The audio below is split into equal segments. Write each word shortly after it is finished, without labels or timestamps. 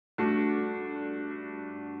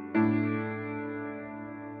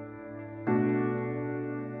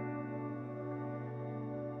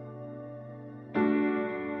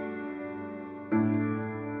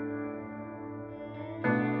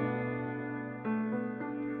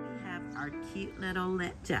our cute little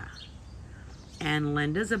Linda. And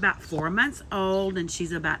Linda's about 4 months old, and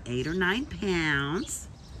she's about 8 or 9 pounds.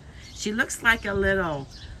 She looks like a little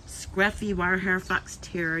scruffy wire hair fox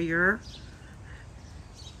terrier,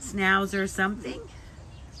 schnauzer or something.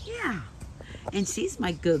 Yeah, and she's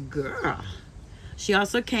my good girl. She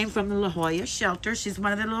also came from the La Jolla shelter. She's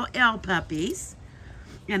one of the little L puppies,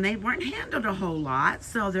 and they weren't handled a whole lot,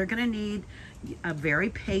 so they're gonna need a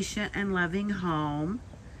very patient and loving home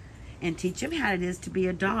and teach them how it is to be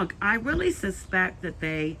a dog. I really suspect that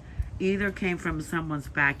they either came from someone's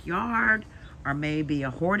backyard or maybe a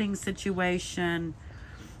hoarding situation,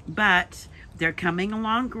 but they're coming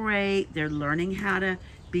along great. They're learning how to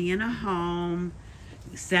be in a home.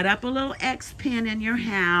 Set up a little X pen in your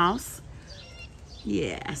house.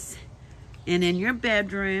 Yes. And in your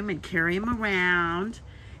bedroom, and carry them around.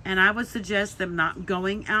 And I would suggest them not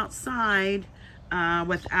going outside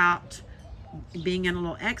without being in a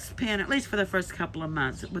little X pen, at least for the first couple of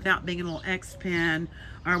months, without being in a little X pen,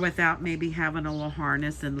 or without maybe having a little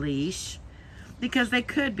harness and leash, because they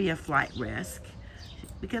could be a flight risk,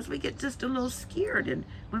 because we get just a little scared, and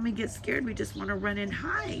when we get scared, we just want to run and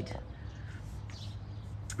hide.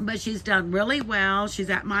 But she's done really well. She's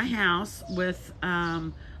at my house with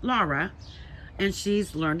Laura, and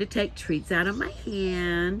she's learned to take treats out of my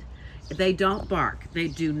hand. They don't bark. They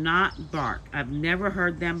do not bark. I've never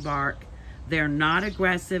heard them bark. They're not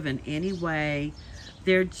aggressive in any way.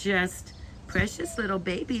 They're just precious little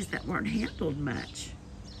babies that weren't handled much.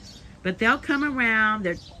 But they'll come around.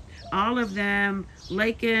 They're all of them,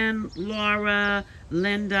 Lakin, Laura,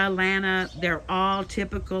 Linda, Lana, they're all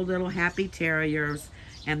typical little happy terriers,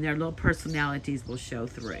 and their little personalities will show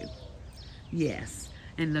through. Yes.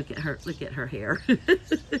 And look at her hair.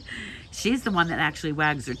 She's the one that actually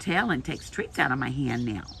wags her tail and takes treats out of my hand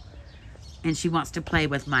now. And she wants to play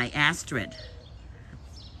with my Astrid.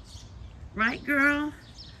 Right, girl?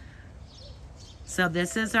 So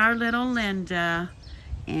this is our little Linda,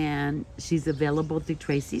 and she's available through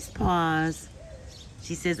Tracy's Paws.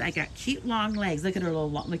 She says, I got cute long legs. Look at her little,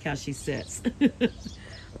 look how she sits. This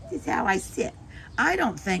is how I sit. I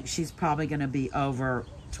don't think she's probably going to be over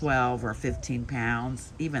 12 or 15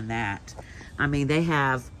 pounds, even that. I mean,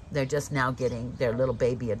 they're just now getting their little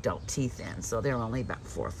baby adult teeth in, so they're only about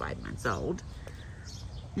 4 or 5 months old.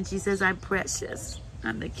 And she says, I'm precious.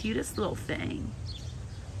 I'm the cutest little thing.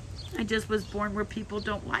 I just was born where people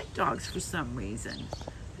don't like dogs for some reason,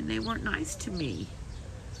 and they weren't nice to me,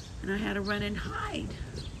 and I had to run and hide.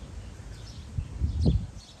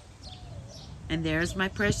 And there's my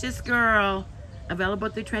precious girl, available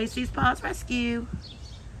through Tracy's Paws Rescue.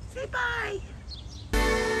 Say bye.